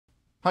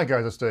Hi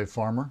guys, it's Dave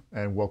Farmer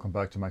and welcome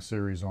back to my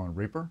series on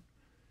Reaper.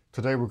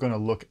 Today we're going to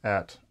look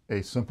at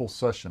a simple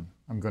session.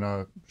 I'm going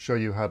to show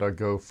you how to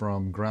go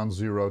from ground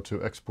zero to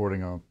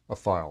exporting a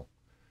file.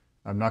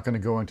 I'm not going to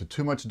go into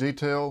too much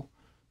detail.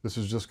 This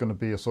is just going to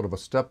be a sort of a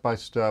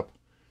step-by-step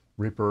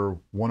Reaper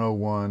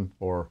 101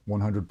 or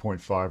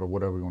 100.5 or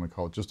whatever you want to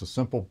call it. Just a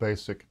simple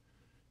basic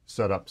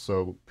setup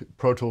so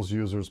Pro Tools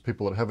users,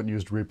 people that haven't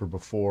used Reaper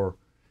before,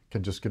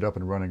 can just get up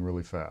and running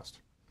really fast.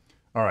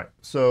 All right,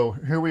 so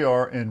here we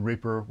are in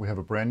Reaper. We have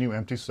a brand new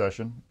empty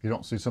session. If you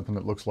don't see something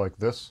that looks like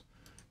this,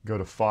 go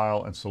to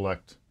File and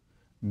select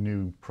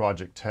New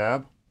Project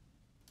tab.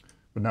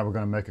 But now we're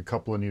going to make a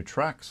couple of new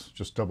tracks.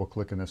 Just double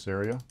click in this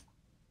area.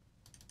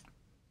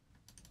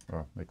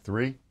 Make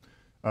 3.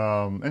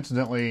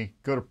 Incidentally,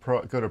 go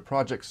to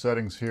Project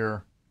Settings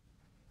here.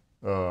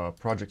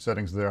 Project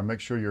Settings there. Make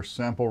sure your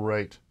sample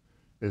rate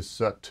is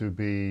set to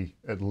be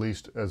at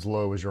least as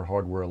low as your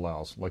hardware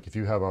allows. Like if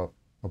you have a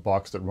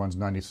box that runs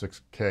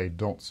 96K,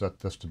 don't set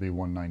this to be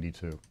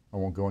 192. I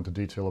won't go into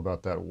detail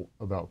about that,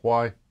 about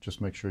why.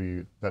 Just make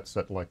sure that's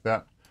set like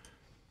that.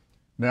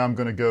 Now I'm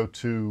going to go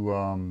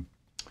to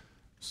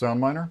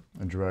SoundMiner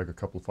and drag a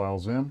couple of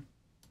files in.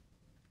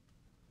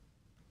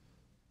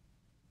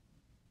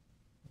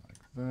 Like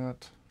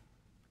that.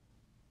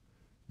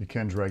 You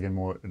can drag in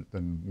more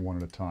than one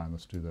at a time.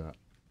 Let's do that.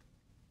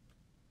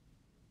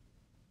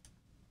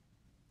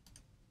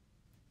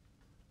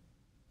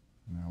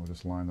 Now we'll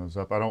just line those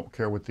up. I don't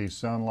care what these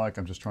sound like.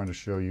 I'm just trying to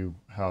show you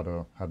how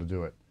to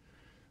do it.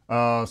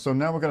 So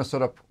now we're going to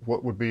set up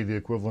what would be the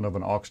equivalent of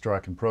an aux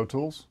track in Pro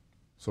Tools.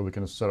 So we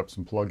can set up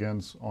some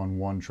plugins on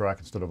one track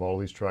instead of all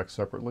these tracks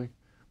separately.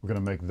 We're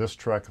going to make this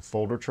track a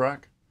folder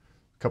track.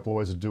 A couple of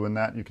ways of doing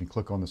that. You can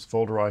click on this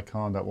folder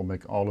icon. That will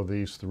make all of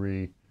these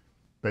 3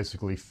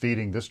 basically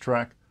feeding this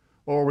track.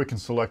 Or we can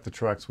select the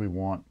tracks we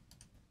want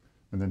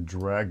and then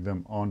drag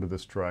them onto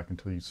this track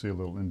until you see a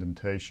little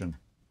indentation.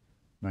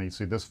 Now you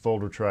see this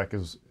folder track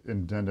is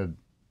indented,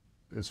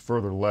 is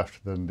further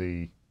left than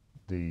the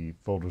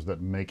folders that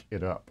make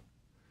it up.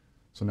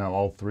 So now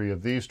all 3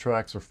 of these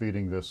tracks are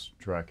feeding this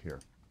track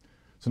here.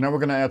 So now we're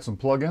going to add some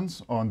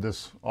plugins on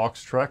this aux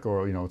track,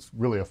 or it's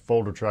really a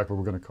folder track, but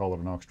we're going to call it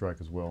an aux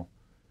track as well.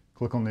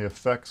 Click on the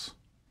effects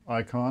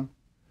icon.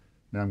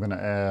 Now I'm going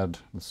to add,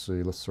 let's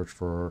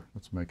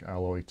make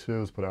Alloy 2.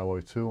 Let's put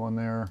Alloy 2 on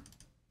there.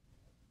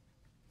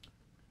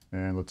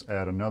 And let's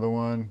add another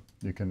one.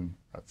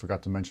 I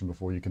forgot to mention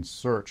before, you can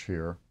search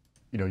here.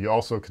 You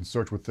also can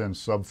search within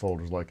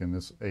subfolders like in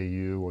this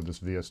AU or this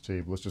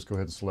VST. But let's just go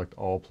ahead and select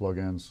all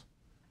plugins.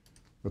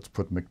 Let's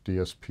put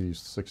McDSP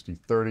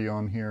 6030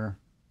 on here.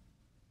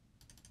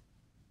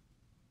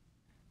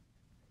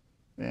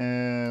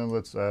 And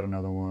let's add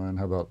another one.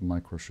 How about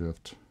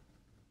Microshift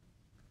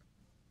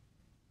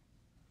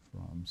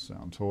from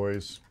Sound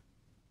Toys.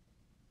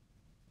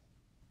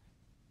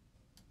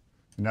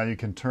 Now you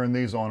can turn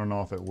these on and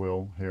off at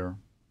will here.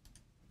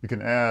 You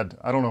can add,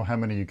 I don't know how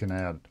many you can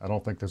add. I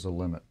don't think there's a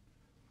limit.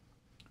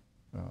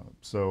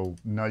 So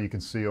now you can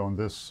see on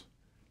this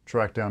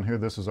track down here,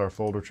 this is our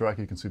folder track.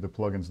 You can see the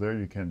plugins there.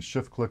 You can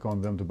shift click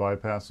on them to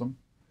bypass them.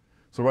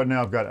 So right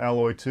now I've got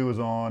Alloy 2 is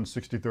on,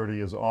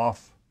 6030 is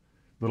off,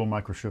 Little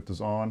Microshift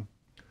is on.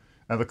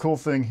 And the cool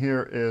thing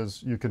here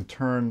is you can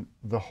turn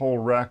the whole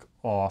rack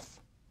off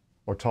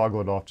or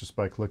toggle it off just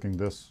by clicking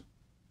this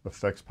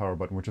effects power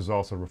button, which is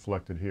also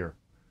reflected here.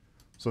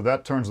 So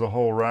that turns the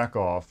whole rack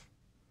off,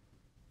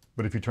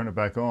 but if you turn it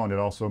back on, it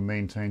also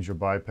maintains your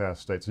bypass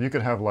state. So you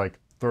could have like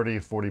 30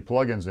 or 40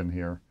 plugins in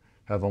here,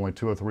 have only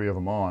 2 or 3 of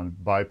them on,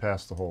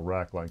 bypass the whole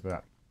rack like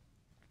that.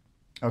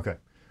 Okay,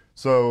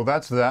 so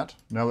that's that.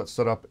 Now let's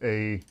set up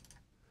a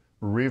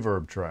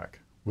reverb track.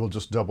 We'll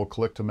just double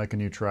click to make a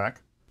new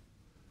track.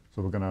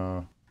 So we're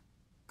gonna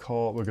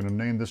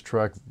name this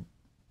track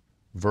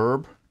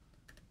Verb.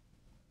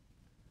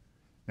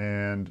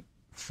 And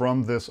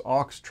from this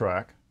aux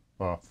track,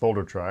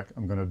 folder track,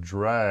 I'm going to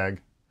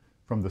drag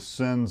from the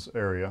sends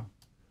area.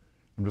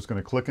 I'm just going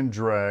to click and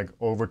drag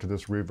over to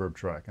this reverb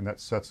track, and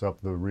that sets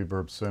up the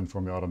reverb send for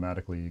me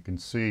automatically. You can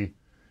see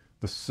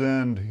the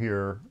send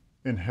here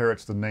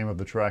inherits the name of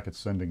the track it's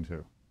sending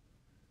to.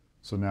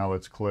 So now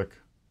let's click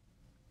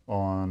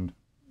on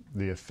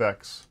the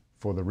effects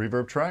for the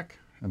reverb track,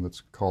 and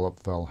let's call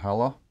up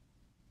Valhalla.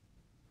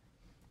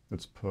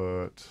 Let's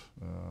put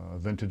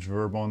vintage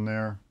verb on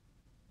there.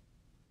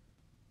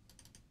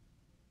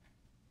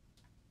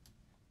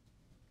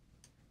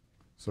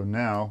 So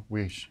now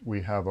we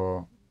have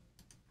a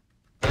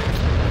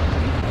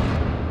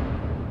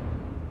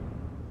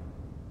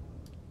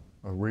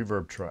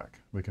reverb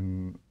track. We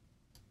can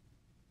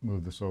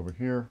move this over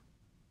here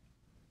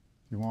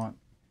if you want.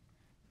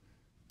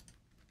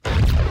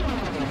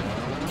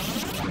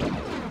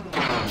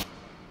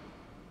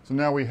 So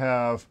now we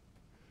have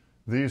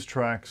these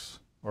tracks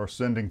are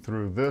sending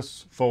through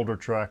this folder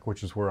track,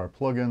 which is where our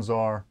plugins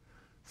are.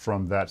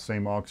 From that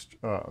same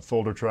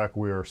folder track,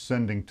 we are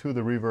sending to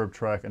the reverb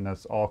track, and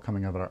that's all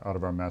coming out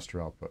of our master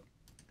output.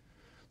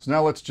 So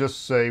now let's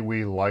just say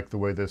we like the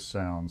way this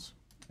sounds,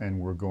 and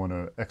we're going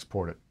to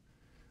export it.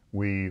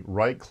 we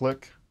right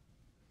click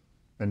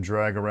and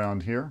drag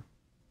around here.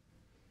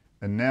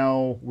 And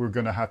now we're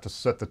going to have to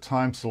set the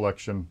time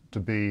selection to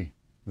be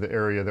the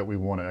area that we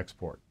want to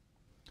export.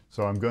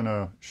 So I'm going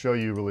to show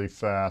you really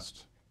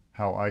fast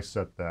how I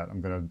set that.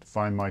 I'm going to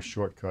find my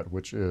shortcut,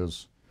 which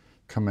is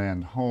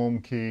Command Home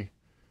key,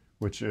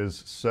 which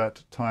is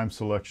set time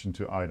selection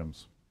to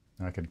items.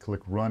 And I can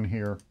click Run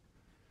here,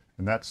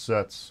 and that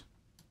sets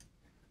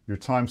your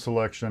time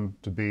selection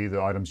to be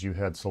the items you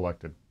had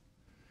selected.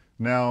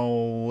 Now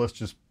let's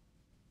just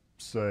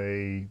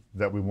say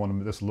that we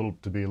want this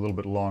to be a little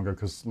bit longer,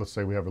 because let's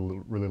say we have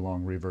a really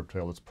long reverb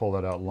tail. Let's pull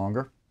that out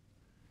longer.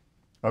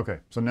 Okay,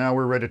 so now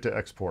we're ready to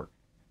export.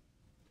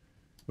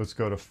 Let's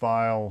go to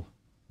File,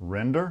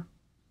 Render.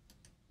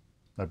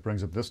 That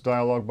brings up this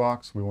dialog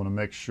box. We want to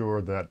make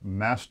sure that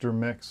Master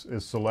Mix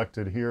is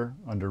selected here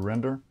under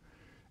Render,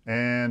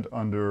 and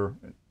under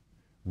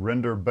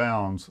Render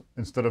Bounds,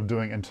 instead of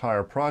doing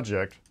Entire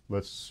Project,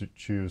 let's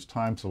choose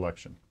Time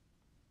Selection.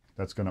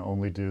 That's going to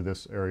only do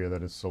this area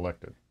that is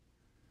selected.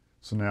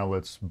 So now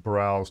let's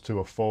browse to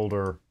a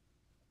folder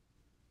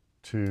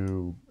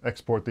to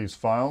export these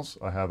files.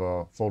 I have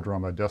a folder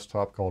on my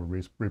desktop called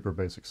Reaper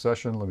Basic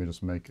Session. Let me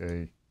just make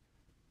a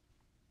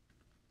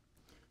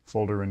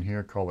folder in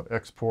here, call it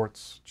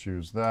Exports,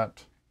 choose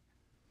that.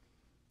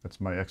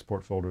 That's my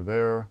export folder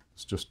there.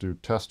 Let's just do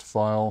test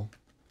file.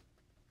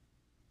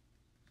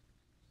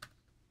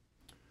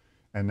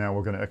 And now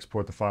we're going to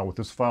export the file with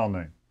this file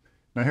name.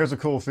 Now here's a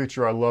cool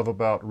feature I love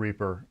about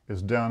Reaper,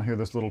 is down here,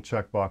 this little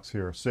checkbox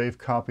here, Save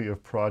Copy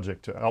of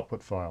Project to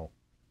Output File.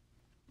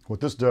 What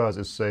this does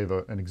is save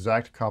an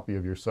exact copy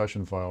of your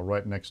session file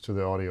right next to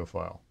the audio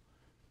file.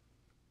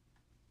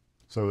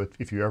 So that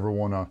if you ever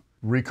want to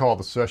recall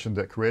the session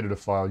that created a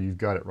file, you've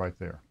got it right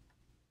there.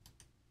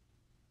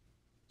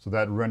 So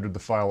that rendered the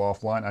file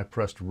offline. I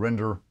pressed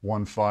Render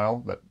One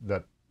File.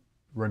 That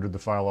rendered the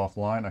file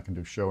offline. I can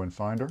do Show in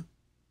Finder.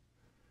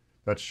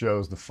 That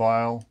shows the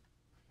file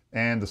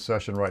and the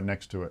session right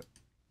next to it.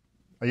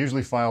 I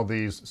usually file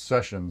these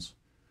sessions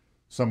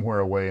somewhere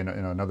away in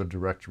another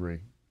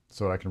directory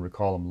so that I can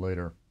recall them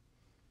later.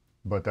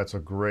 But that's a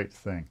great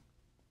thing.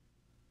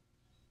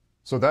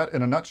 So that,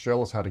 in a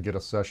nutshell, is how to get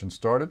a session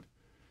started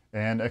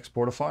and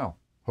export a file.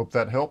 Hope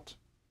that helped.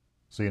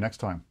 See you next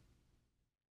time.